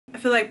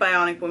feel like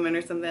Bionic Woman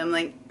or something. I'm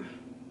like...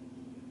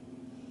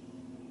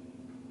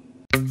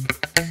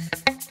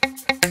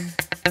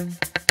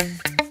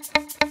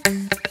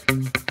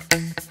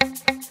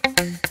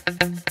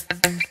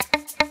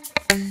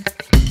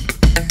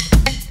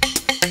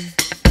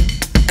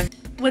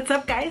 What's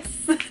up, guys?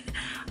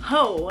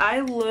 Oh, I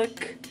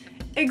look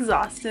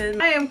exhausted.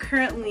 I am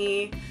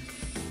currently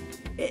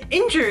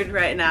injured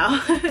right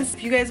now.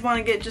 If you guys want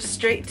to get just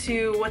straight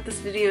to what this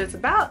video is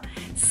about,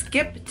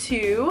 skip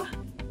to...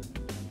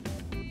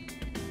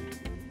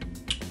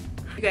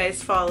 You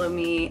guys follow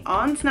me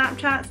on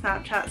Snapchat.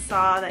 Snapchat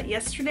saw that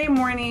yesterday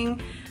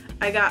morning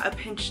I got a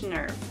pinched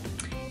nerve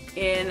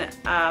in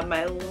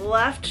my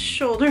left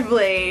shoulder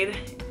blade,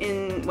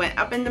 went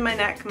up into my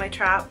neck, my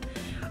trap.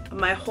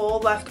 My whole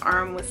left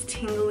arm was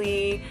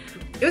tingly.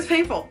 It was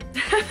painful.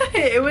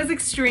 It was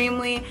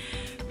extremely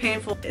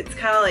painful. It's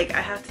kind of like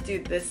I have to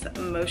do this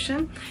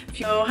motion.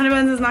 So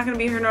HunnyBuns is not going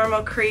to be her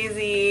normal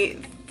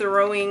crazy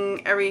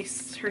throwing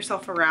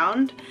herself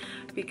around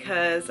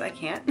because I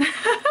can't.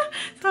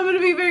 So I'm going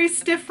to be very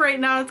stiff right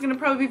now. It's going to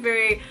probably be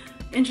very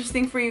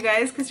interesting for you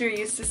guys because you're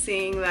used to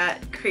seeing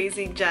that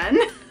crazy Jen.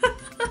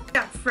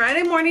 Yeah,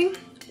 Friday morning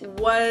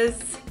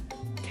was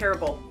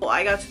terrible.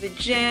 I got to the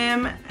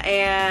gym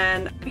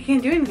and I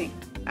can't do anything.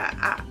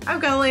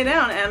 I've got to lay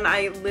down, and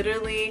I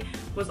literally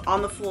was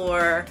on the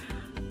floor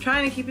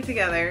trying to keep it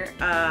together.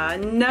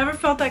 Never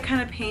felt that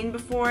kind of pain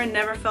before,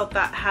 never felt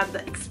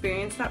that,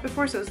 experienced that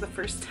before, so it was the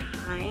first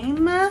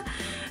time.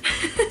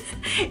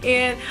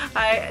 And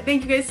I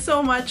thank you guys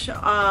so much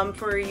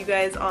for you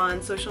guys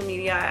on social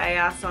media. I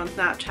asked on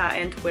Snapchat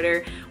and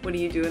Twitter, what do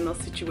you do in those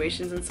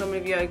situations? And so many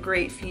of you had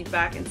great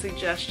feedback and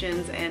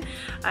suggestions, and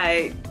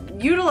I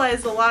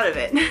utilized a lot of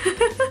it.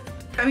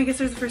 I mean, I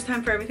guess it was the first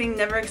time for everything.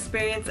 Never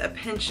experienced a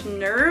pinched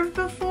nerve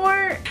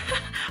before.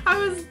 I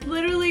was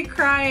literally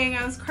crying.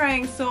 I was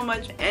crying so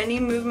much. Any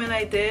movement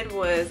I did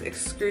was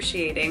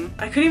excruciating.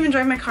 I couldn't even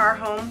drive my car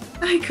home.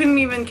 I couldn't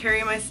even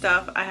carry my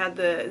stuff.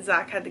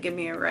 Zach had to give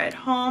me a ride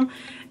home.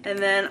 And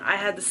then I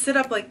had to sit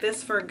up like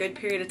this for a good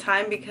period of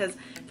time because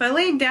if I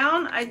laid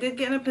down, I did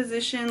get in a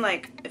position,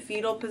 like a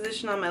fetal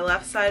position on my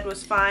left side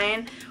was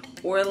fine,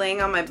 or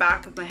laying on my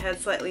back with my head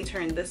slightly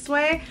turned this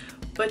way.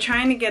 But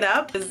trying to get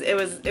up, it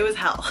was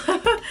hell.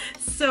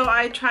 So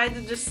I tried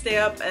to just stay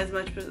up as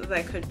much as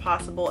I could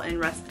possible and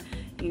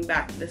resting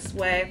back this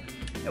way.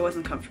 It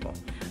wasn't comfortable.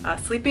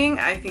 Sleeping,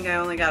 I think I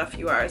only got a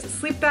few hours of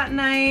sleep that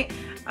night.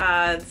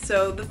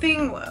 So the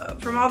thing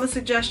from all the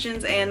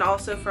suggestions and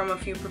also from a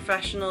few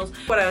professionals,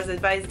 what I was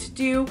advised to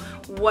do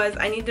was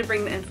I need to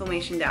bring the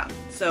inflammation down.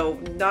 So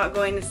not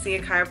going to see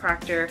a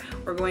chiropractor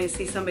or going to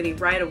see somebody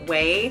right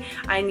away.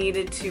 I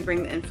needed to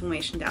bring the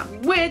inflammation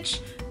down,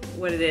 which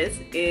what it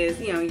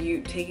is, you know,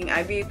 you taking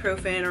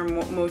ibuprofen or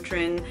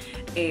Motrin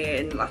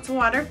and lots of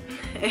water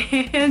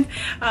and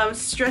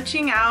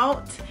stretching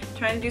out,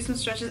 trying to do some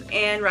stretches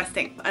and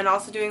resting, and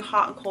also doing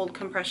hot and cold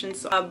compressions.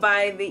 So,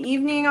 by the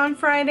evening on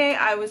Friday,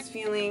 I was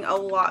feeling a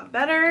lot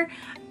better.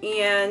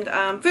 And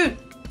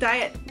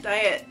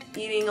diet,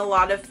 eating a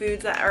lot of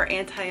foods that are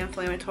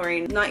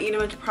anti-inflammatory, not eating a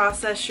bunch of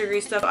processed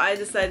sugary stuff. I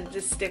decided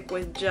to stick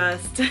with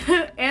just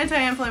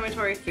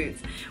anti-inflammatory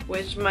foods,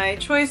 which my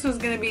choice was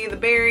going to be the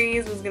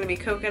berries, was going to be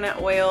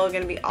coconut oil,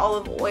 going to be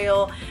olive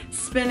oil,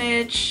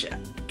 spinach,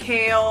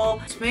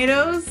 kale,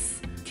 tomatoes.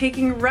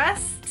 Taking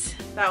rest,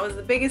 that was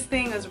the biggest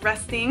thing, was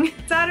resting.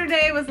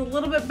 Saturday was a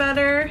little bit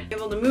better,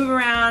 able to move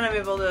around, I'm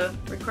able to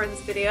record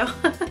this video.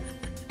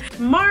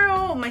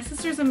 Tomorrow, my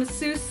sister's a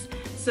masseuse,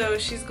 so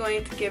she's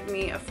going to give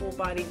me a full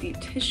body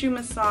deep tissue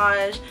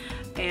massage,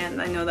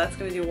 and I know that's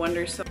going to do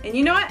wonders. So, and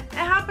you know what? It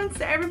happens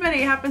to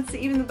everybody. It happens to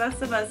even the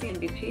best of us. You can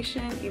be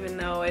patient, even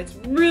though it's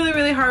really,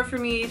 really hard for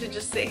me to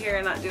just sit here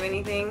and not do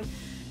anything.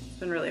 It's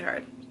been really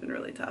hard. It's been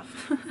really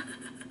tough.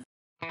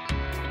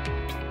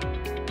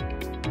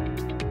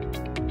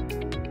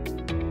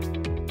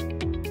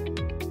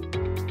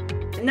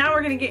 Now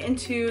we're going to get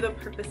into the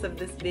purpose of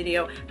this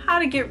video, how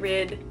to get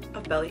rid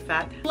of belly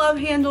fat. Love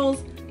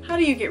handles, how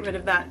do you get rid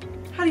of that?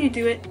 How do you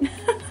do it?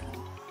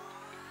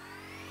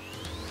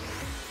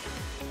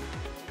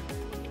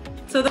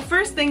 So the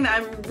first thing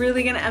that I'm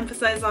really going to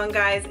emphasize on,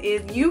 guys,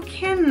 is you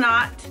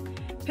cannot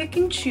pick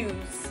and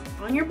choose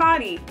on your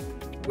body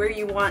where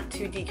you want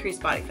to decrease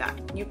body fat.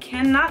 You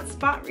cannot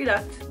spot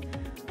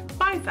reduct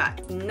body fat.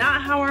 It's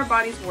not how our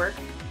bodies work.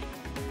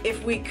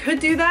 If we could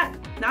do that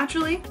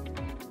naturally,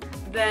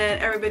 then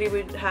everybody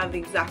would have the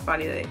exact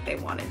body that they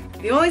wanted.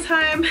 The only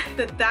time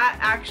that that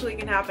actually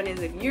can happen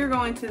is if you're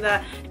going to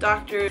the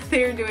doctor,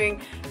 they're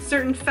doing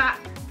certain fat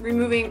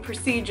removing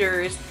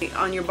procedures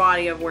on your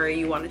body of where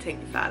you want to take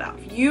the fat out.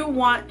 If you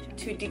want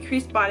to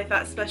decrease body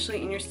fat,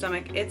 especially in your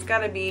stomach, it's got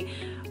to be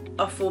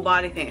a full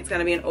body thing. It's got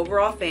to be an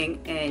overall thing,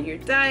 and your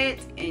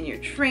diet and your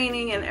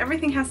training and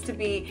everything has to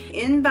be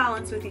in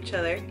balance with each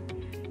other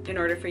in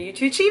order for you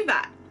to achieve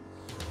that.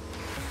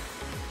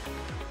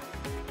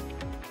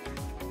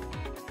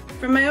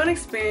 From my own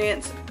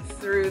experience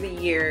through the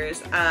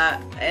years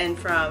and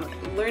from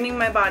learning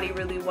my body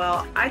really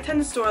well, I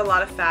tend to store a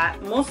lot of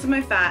fat, most of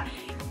my fat,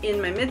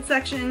 in my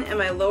midsection and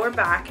my lower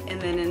back,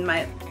 and then in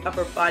my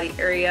upper body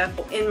area.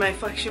 In my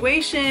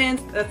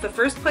fluctuations, that's the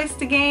first place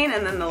to gain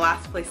and then the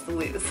last place to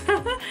lose.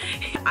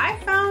 I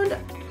found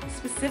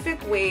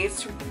specific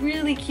ways to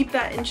really keep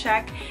that in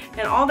check,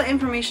 and all the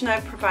information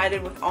I've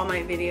provided with all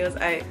my videos,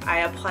 I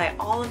apply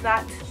all of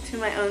that to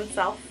my own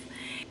self.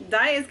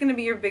 Diet is going to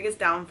be your biggest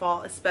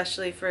downfall,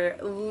 especially for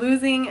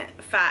losing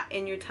fat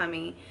in your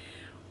tummy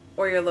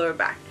or your lower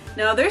back.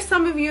 Now there's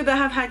some of you that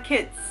have had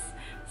kids,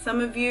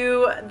 some of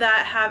you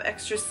that have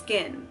extra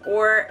skin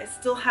or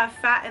still have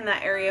fat in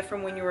that area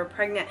from when you were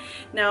pregnant.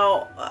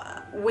 Now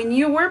when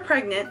you were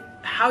pregnant,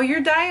 how your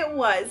diet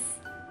was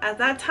at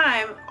that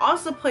time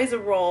also plays a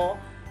role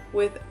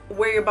with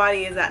where your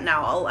body is at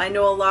now. I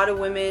know a lot of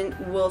women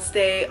will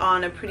stay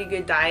on a pretty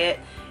good diet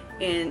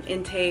and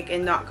intake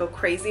and not go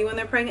crazy when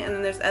they're pregnant, and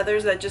then there's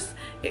others that just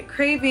get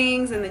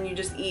cravings and then you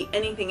just eat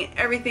anything and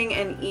everything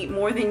and eat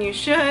more than you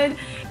should,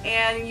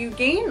 and you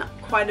gain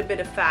quite a bit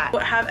of fat.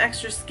 Have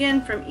extra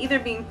skin from either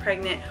being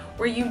pregnant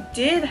or you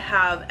did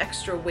have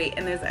extra weight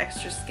and there's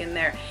extra skin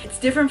there. It's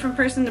different from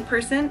person to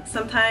person.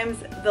 Sometimes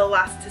the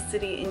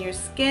elasticity in your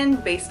skin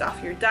based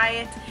off your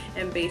diet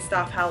and based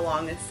off how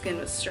long the skin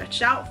was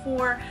stretched out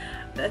for,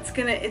 it's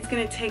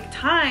gonna take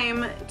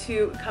time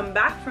to come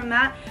back from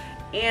that.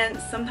 And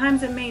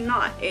sometimes it may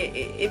not.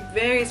 It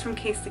varies from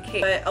case to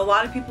case. But a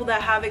lot of people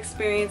that have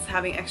experience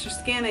having extra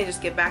skin, they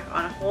just get back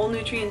on a whole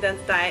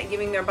nutrient-dense diet,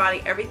 giving their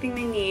body everything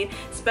they need,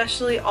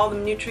 especially all the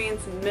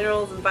nutrients and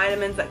minerals and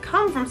vitamins that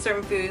come from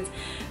certain foods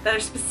that are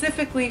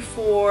specifically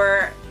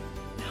for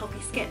healthy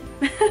skin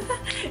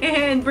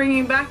and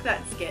bringing back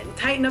that skin.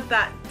 Tighten up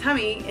that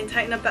tummy and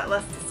tighten up that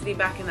elasticity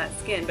back in that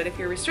skin. But if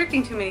you're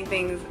restricting too many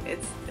things,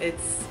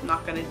 it's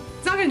not gonna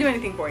do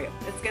anything for you.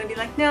 It's gonna be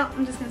like, no,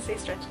 I'm just gonna stay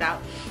stretched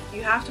out.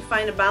 You have to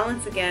find a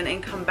balance again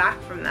and come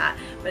back from that.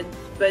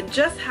 But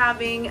just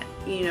having,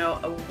 you know,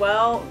 a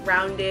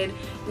well-rounded,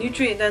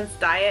 nutrient-dense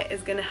diet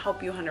is gonna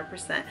help you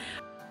 100%.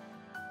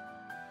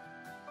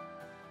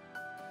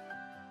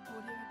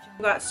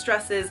 Got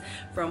stresses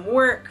from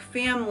work,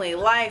 family,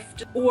 life,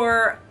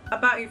 or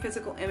about your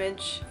physical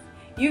image,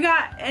 you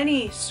got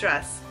any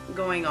stress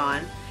going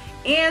on,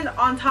 and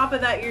on top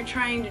of that you're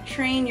trying to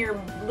train your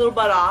little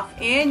butt off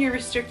and you're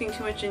restricting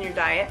too much in your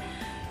diet,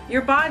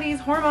 your body's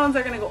hormones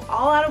are going to go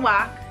all out of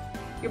whack.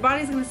 Your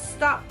body's going to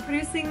stop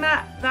producing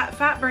that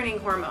fat burning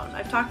hormone.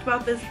 I've talked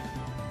about this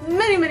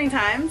many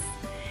times.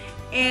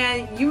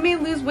 And you may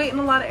lose weight in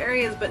a lot of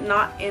areas, but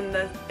not in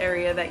the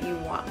area that you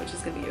want, which is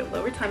going to be your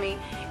lower tummy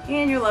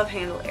and your love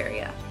handle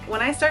area. When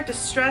I start to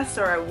stress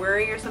or I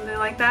worry or something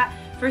like that,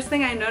 first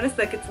thing I notice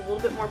that gets a little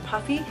bit more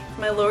puffy is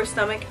my lower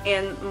stomach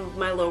and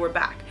my lower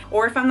back.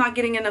 Or if I'm not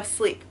getting enough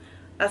sleep.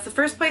 That's the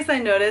first place I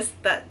notice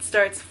that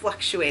starts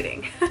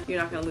fluctuating.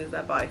 You're not going to lose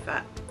that body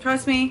fat.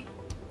 Trust me,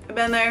 I've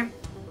been there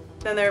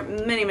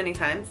many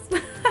times.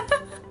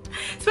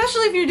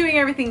 Especially if you're doing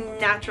everything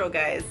natural,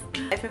 guys.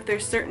 If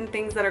there's certain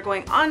things that are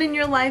going on in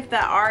your life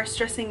that are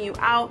stressing you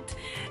out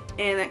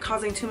and that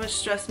causing too much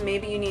stress,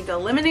 maybe you need to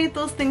eliminate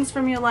those things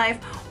from your life,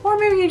 or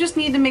maybe you just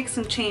need to make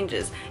some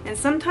changes. And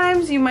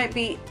sometimes you might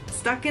be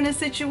stuck in a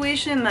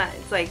situation that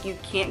it's like you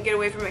can't get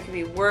away from. It could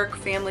be work,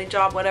 family,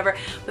 job, whatever,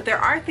 but there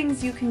are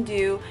things you can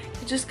do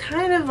to just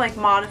kind of like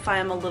modify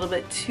them a little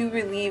bit to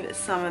relieve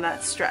some of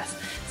that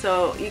stress.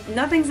 So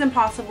nothing's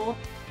impossible.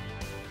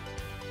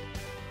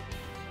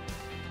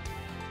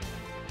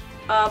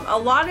 A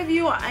lot of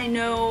you I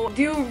know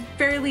do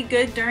fairly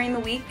good during the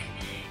week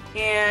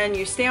and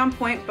you stay on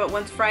point, but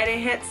once Friday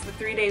hits, the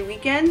 3-day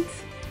weekend,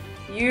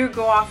 you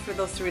go off for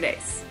those 3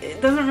 days.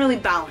 It doesn't really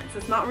balance.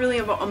 It's not really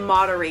about a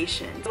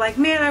moderation. It's like,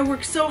 man, I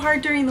work so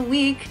hard during the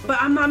week, but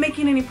I'm not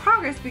making any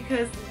progress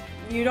because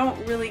you don't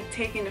really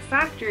take into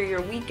factor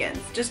your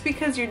weekends. Just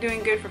because you're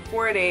doing good for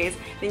 4 days,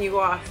 then you go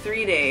off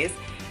 3 days,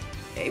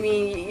 I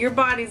mean, your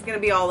body's gonna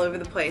be all over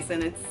the place,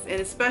 and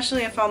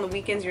especially if on the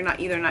weekends you're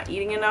either not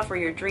eating enough, or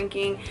you're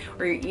drinking,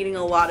 or you're eating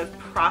a lot of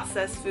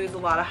processed foods, a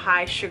lot of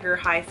high sugar,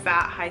 high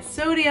fat, high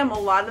sodium, a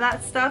lot of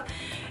that stuff.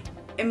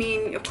 I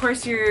mean, of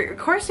course you're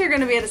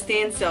gonna be at a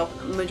standstill.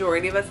 The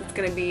majority of us, it's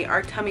gonna be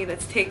our tummy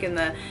that's taking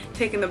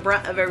the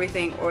brunt of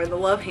everything, or the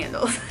love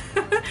handles.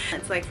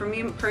 It's like, for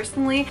me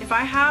personally, if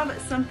I have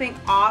something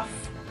off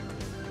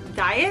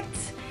diet,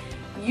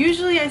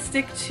 usually I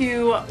stick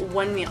to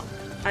one meal.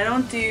 I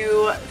don't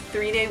do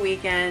 3-day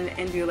weekend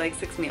and do like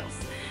 6 meals.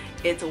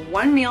 It's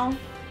one meal,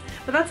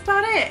 but that's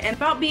about it. And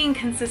about being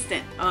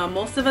consistent.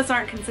 Most of us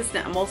aren't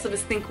consistent. Most of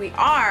us think we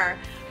are,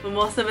 but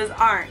most of us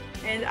aren't.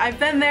 And I've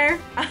been there.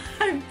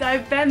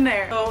 I've been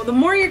there. So the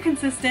more you're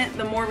consistent,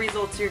 the more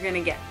results you're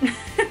gonna get.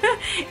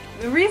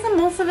 The reason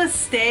most of us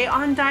stay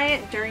on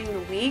diet during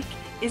the week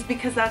is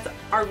because that's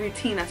our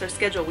routine, that's our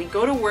schedule. We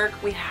go to work,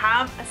 we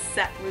have a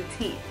set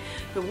routine.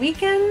 The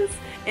weekends,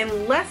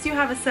 unless you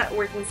have a set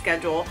working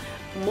schedule,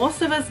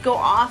 most of us go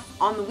off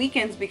on the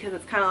weekends because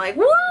it's kind of like,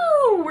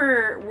 woo,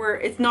 we're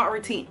it's not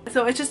routine.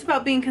 So it's just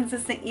about being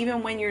consistent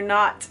even when you're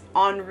not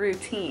on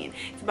routine.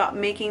 It's about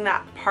making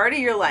that part of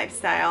your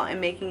lifestyle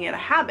and making it a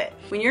habit.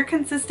 When you're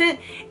consistent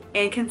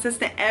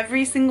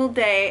every single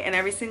day and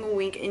every single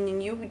week,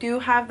 and you do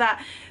have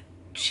that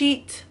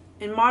cheat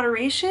in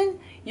moderation,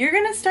 you're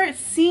gonna start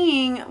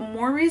seeing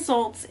more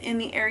results in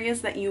the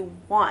areas that you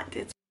want.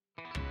 It's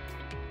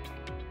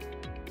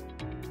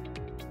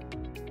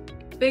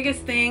the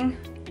biggest thing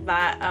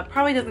that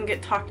probably doesn't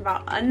get talked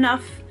about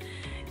enough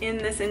in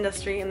this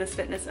industry, in this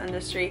fitness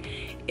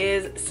industry,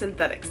 is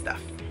synthetic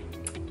stuff.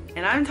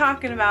 And I'm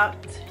talking about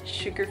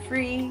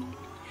sugar-free,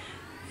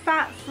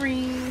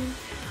 fat-free,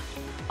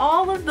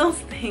 all of those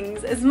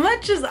things. As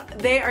much as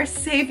they are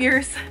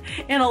saviors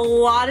in a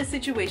lot of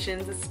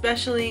situations,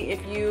 especially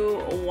if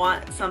you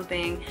want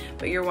something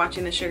but you're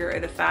watching the sugar or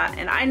the fat.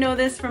 And I know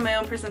this from my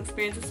own personal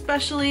experience,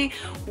 especially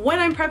when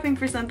I'm prepping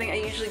for something, I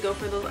usually go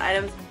for those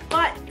items.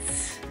 But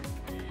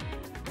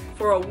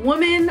for a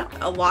woman,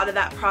 a lot of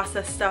that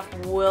processed stuff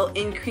will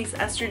increase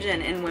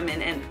estrogen in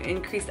women, and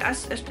increased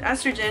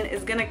estrogen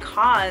is gonna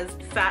cause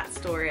fat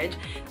storage.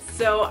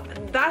 So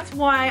that's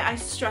why I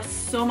stress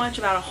so much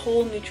about a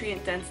whole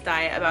nutrient dense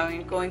diet,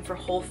 about going for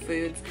whole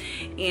foods.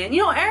 And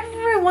you know,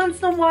 every once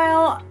in a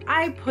while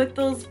I put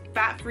those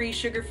fat-free,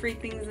 sugar-free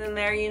things in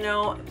there, you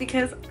know,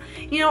 because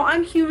you know,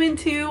 I'm human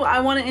too. I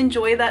want to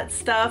enjoy that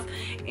stuff,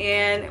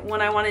 and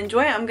when I want to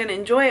enjoy it, I'm gonna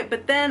enjoy it.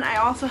 But then I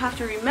also have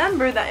to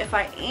remember that if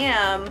I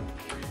am,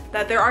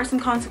 that there are some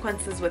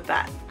consequences with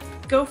that.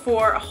 Go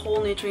for a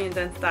whole nutrient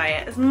dense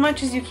diet as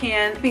much as you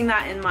can, keeping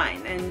that in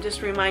mind and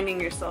just reminding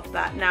yourself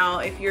that. Now,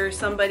 if you're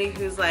somebody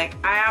who's like,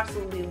 I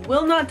absolutely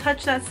will not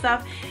touch that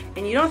stuff,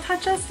 and you don't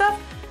touch that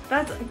stuff,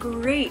 that's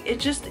great.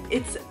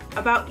 It's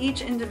about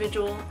each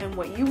individual and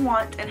what you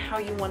want and how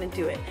you want to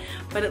do it.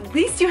 But at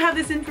least you have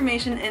this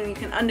information and you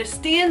can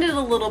understand it a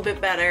little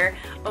bit better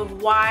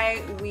of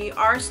why we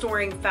are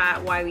storing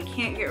fat, why we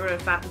can't get rid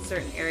of fat in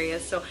certain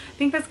areas. So I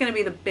think that's going to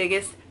be the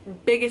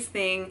biggest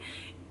thing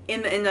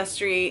in the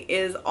industry,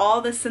 is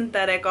all the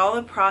synthetic, all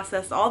the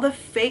processed, all the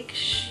fake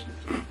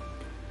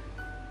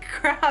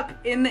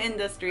crap in the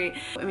industry.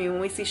 I mean, when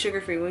we see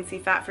sugar-free, when we see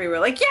fat-free, we're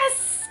like,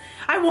 yes,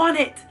 I want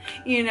it,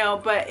 you know,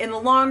 but in the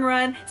long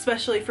run,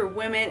 especially for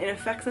women, it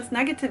affects us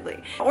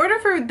negatively. In order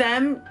for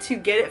them to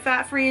get it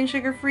fat-free and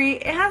sugar-free,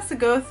 it has to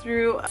go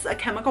through a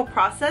chemical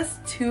process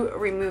to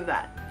remove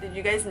that. Did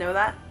you guys know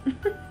that?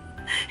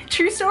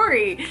 True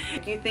story.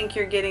 If you think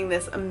you're getting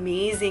this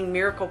amazing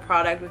miracle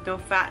product with no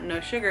fat and no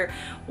sugar,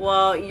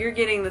 well, you're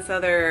getting this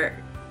other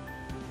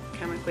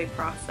chemically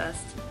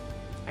processed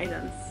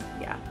items.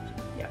 Yeah.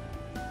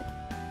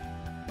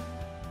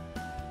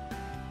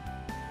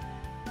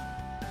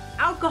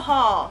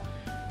 Alcohol.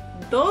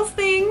 Those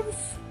things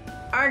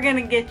are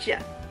gonna get you.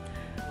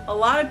 A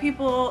lot of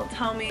people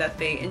tell me that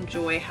they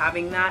enjoy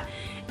having that,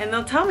 and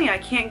they'll tell me I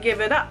can't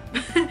give it up,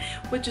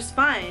 which is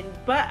fine.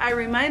 But I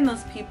remind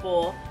those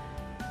people,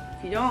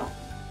 if you don't,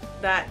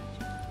 that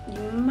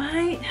you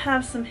might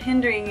have some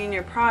hindering in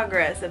your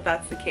progress if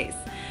that's the case,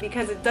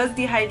 because it does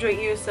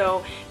dehydrate you.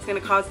 So it's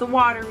going to cause the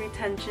water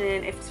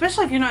retention,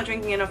 especially if you're not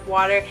drinking enough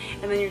water,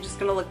 and then you're just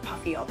going to look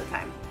puffy all the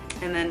time.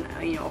 And then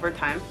you know, over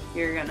time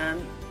you're gonna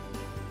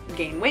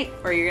gain weight,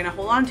 or you're gonna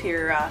hold on to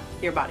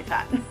your body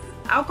fat.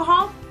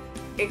 Alcohol,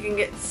 it can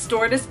get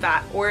stored as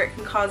fat, or it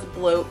can cause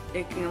bloat.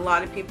 A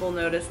lot of people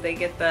notice they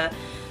get the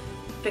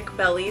thick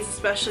bellies,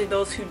 especially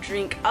those who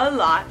drink a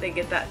lot. They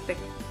get that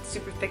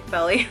super thick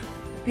belly.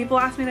 People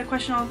ask me that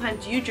question all the time,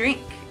 do you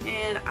drink?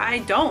 And I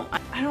don't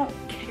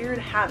care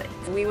to have it.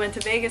 We went to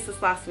Vegas this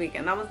last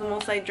weekend. That was the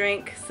most I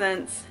drank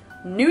since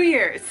New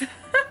Year's.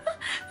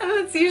 And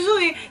it's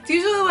usually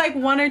like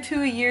 1 or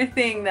 2 a year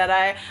thing that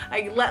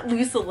I let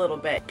loose a little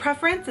bit.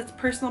 Preference, it's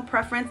personal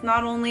preference.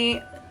 Not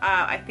only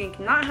I think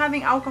not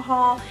having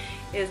alcohol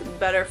is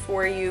better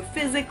for you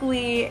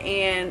physically,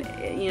 and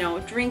you know,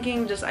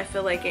 drinking, just I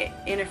feel like it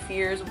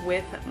interferes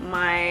with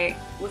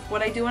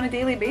what I do on a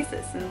daily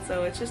basis, and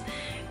so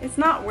it's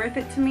not worth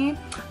it to me.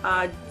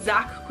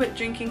 Zach quit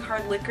drinking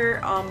hard liquor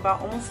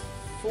about almost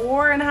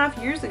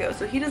 4.5 years ago,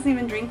 so he doesn't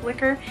even drink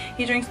liquor.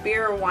 He drinks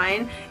beer or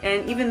wine,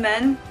 and even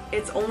then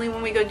it's only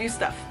when we go do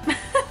stuff.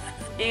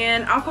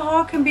 And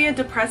alcohol can be a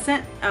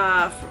depressant,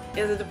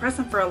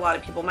 for a lot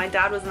of people. My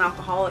dad was an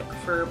alcoholic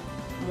for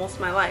most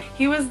of my life.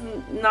 He was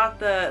not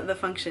the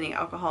functioning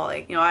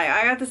alcoholic. You know,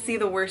 I got to see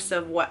the worst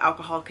of what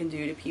alcohol can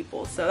do to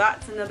people. So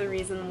that's another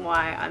reason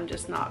why I'm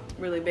just not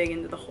really big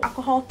into the whole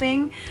alcohol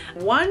thing.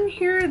 One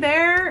here or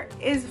there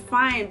is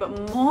fine,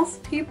 but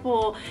most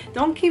people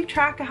don't keep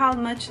track of how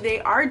much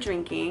they are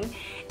drinking,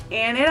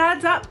 and it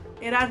adds up.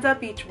 It adds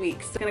up each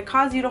week. So it's gonna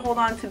cause you to hold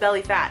on to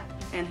belly fat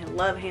and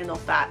love handle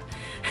fat.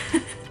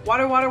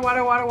 Water.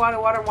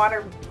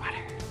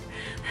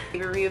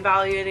 You're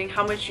reevaluating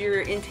how much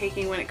you're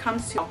intaking when it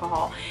comes to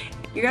alcohol.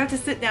 You're gonna have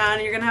to sit down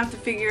and you're gonna have to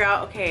figure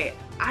out, okay,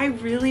 I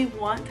really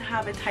want to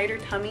have a tighter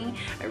tummy.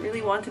 I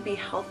really want to be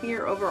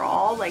healthier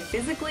overall, like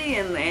physically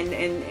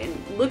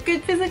and look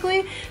good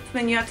physically. So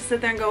then you have to sit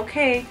there and go,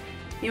 okay,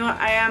 you know what,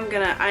 I am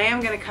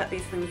gonna cut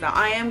these things out.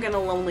 I am gonna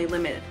lonely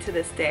limit it to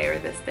this day or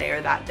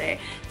that day.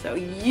 So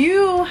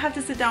you have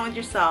to sit down with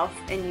yourself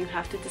and you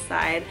have to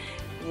decide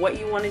what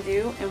you want to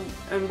do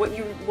and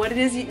what it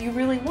is you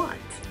really want.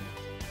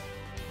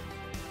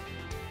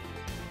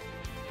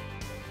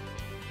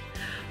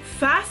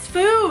 Fast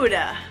food.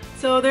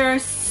 So there are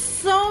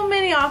so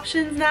many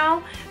options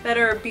now that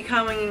are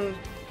becoming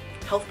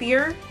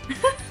healthier.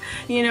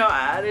 You know,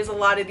 there's a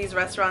lot of these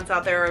restaurants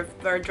out there,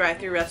 or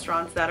drive-through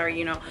restaurants that are,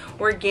 you know,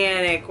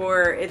 organic,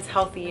 or it's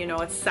healthy, you know,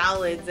 it's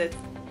salads,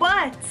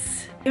 but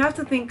you have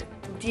to think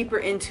deeper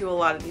into a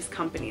lot of these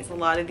companies. A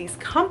lot of these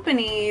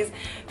companies,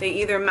 they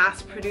either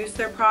mass produce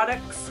their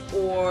products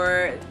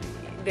or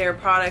their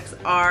products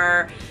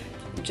are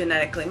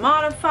genetically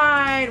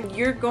modified.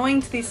 You're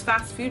going to these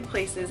fast food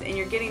places and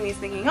you're getting these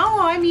thinking, oh,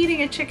 I'm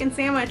eating a chicken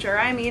sandwich or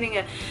I'm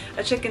eating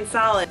a chicken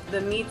salad.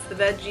 The meats, the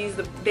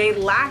veggies, they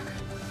lack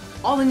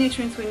all the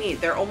nutrients we need.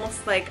 They're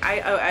almost like,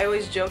 I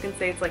always joke and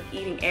say it's like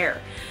eating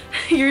air.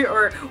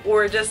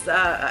 or just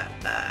a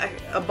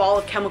ball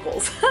of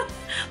chemicals.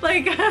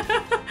 Like,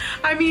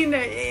 I mean,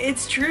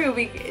 it's true.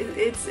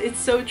 It's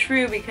so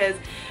true, because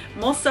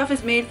most stuff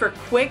is made for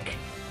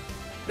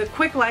the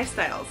quick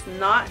lifestyles,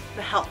 not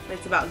the health.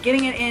 It's about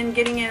getting it in,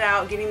 getting it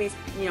out, getting these,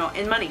 you know,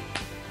 and money.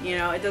 You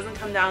know, it doesn't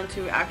come down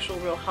to actual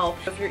real health.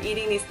 If you're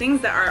eating these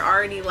things that are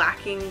already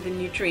lacking the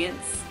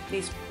nutrients,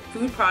 these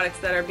food products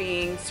that are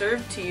being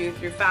served to you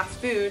through fast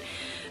food,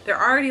 they're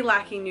already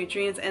lacking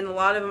nutrients, and a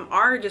lot of them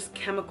are just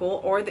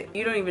chemical, or that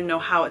you don't even know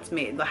how it's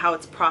made, how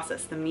it's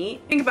processed, the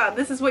meat. Think about,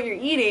 this is what you're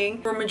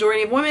eating. For a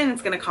majority of women,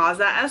 it's going to cause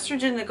that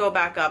estrogen to go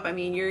back up. I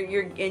mean,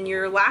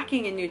 you're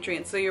lacking in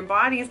nutrients, so your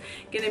body's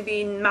going to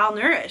be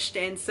malnourished,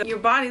 and so your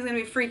body's going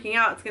to be freaking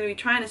out. It's going to be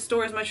trying to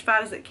store as much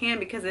fat as it can,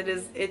 because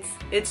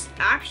it's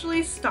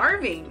actually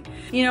starving.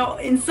 You know,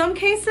 in some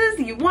cases,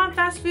 you want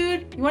fast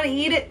food, you want to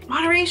eat it,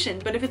 moderation.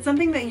 But if it's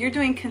something that you're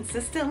doing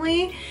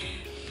consistently,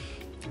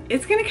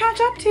 it's gonna catch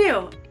up to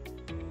you.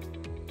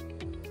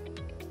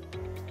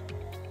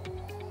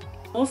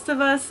 Most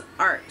of us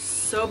are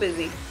so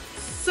busy,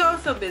 so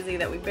busy,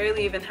 that we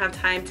barely even have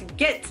time to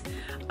get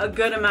a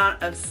good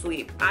amount of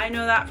sleep. I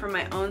know that for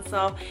my own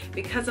self.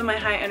 Because of my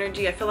high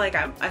energy, I feel like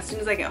as soon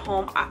as I get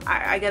home,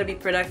 I gotta be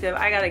productive.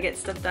 I gotta get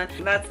stuff done.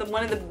 That's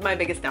one of my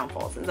biggest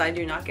downfalls, is I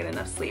do not get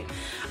enough sleep.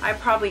 I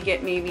probably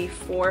get maybe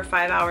 4 or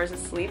 5 hours of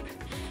sleep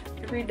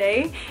every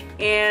day,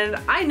 and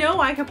I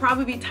know I could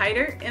probably be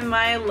tighter in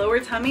my lower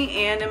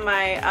tummy and in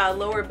my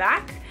lower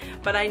back,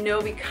 but I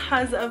know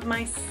because of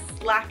my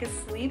lack of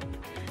sleep,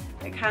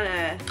 it kind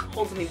of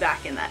holds me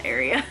back in that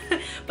area.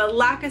 But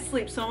lack of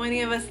sleep, so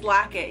many of us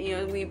lack it. You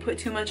know, we put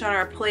too much on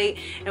our plate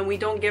and we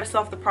don't give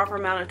ourselves the proper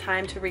amount of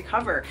time to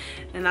recover,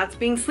 and that's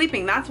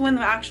sleeping. That's when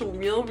the actual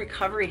real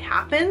recovery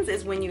happens,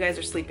 is when you guys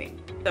are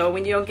sleeping. So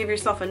when you don't give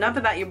yourself enough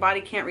of that, your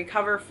body can't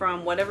recover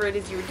from whatever it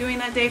is you were doing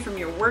that day, from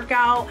your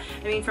workout,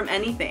 I mean, from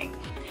anything.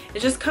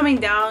 It's just coming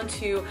down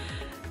to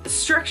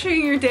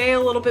structuring your day a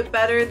little bit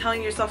better,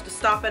 telling yourself to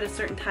stop at a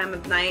certain time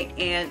of night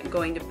and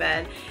going to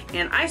bed.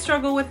 And I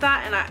struggle with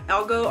that, and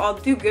I'll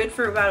do good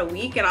for about a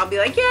week, and I'll be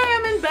like, yeah,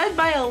 I'm in bed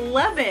by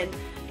 11.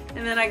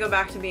 And then I go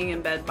back to being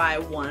in bed by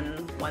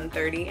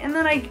 1:30, and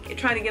then I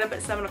try to get up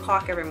at 7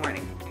 o'clock every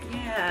morning.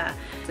 Yeah.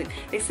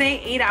 They say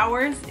 8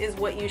 hours is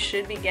what you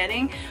should be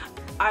getting.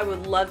 I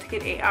would love to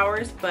get 8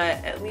 hours,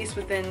 but at least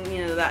within,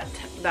 you know, that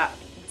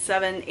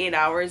 7-8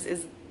 hours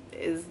is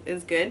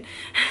good.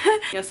 You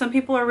know, some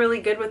people are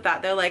really good with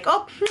that. They're like,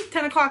 oh,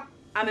 10 o'clock,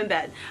 I'm in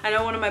bed. I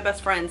know one of my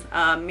best friends,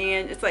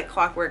 man, it's like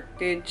clockwork,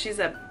 dude. She's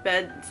at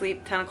bed,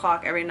 sleep 10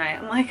 o'clock every night.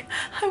 I'm like,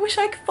 I wish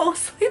I could fall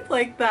asleep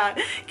like that.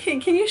 Can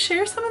you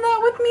share some of that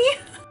with me?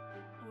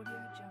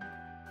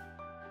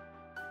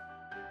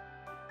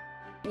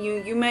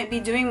 You might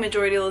be doing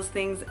majority of those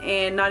things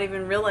and not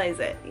even realize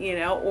it, you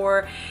know,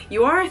 or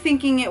you are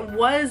thinking it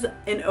was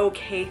an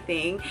okay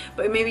thing,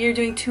 but maybe you're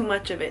doing too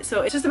much of it.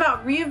 So it's just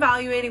about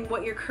reevaluating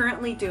what you're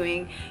currently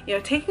doing, you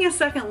know, taking a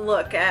second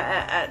look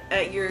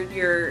at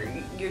your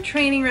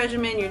training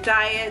regimen, your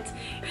diet,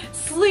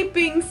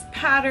 sleeping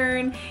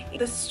pattern,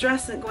 the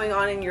stress that's going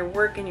on in your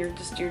work and your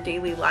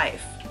daily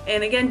life.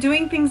 And again,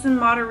 doing things in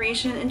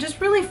moderation and just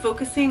really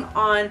focusing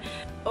on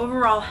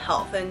overall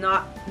health, and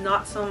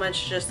not so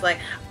much just like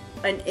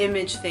an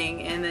image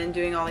thing and then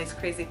doing all these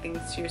crazy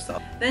things to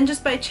yourself. Then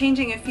just by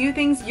changing a few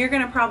things, you're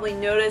gonna probably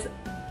notice,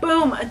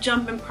 boom, a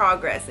jump in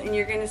progress, and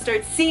you're gonna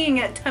start seeing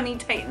that tummy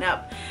tighten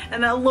up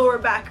and that lower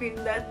back,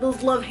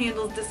 those love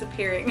handles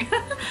disappearing.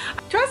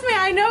 Trust me,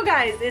 I know,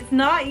 guys, it's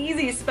not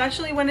easy,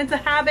 especially when it's a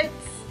habit.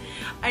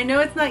 I know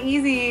it's not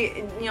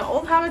easy, you know,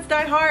 old habits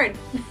die hard.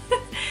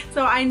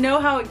 So I know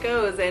how it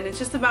goes, and it's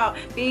just about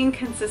being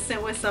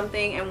consistent with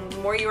something, and the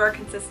more you are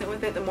consistent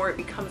with it, the more it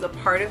becomes a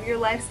part of your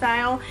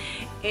lifestyle,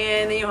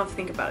 and then you don't have to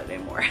think about it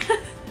anymore.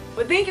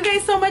 But thank you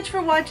guys so much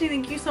for watching.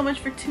 Thank you so much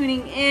for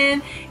tuning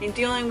in and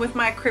dealing with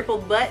my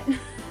crippled butt.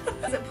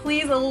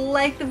 Please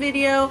like the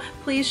video,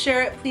 please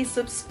share it, please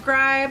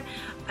subscribe.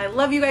 I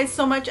love you guys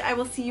so much. I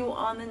will see you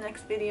on the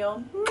next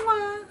video.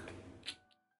 Mwah!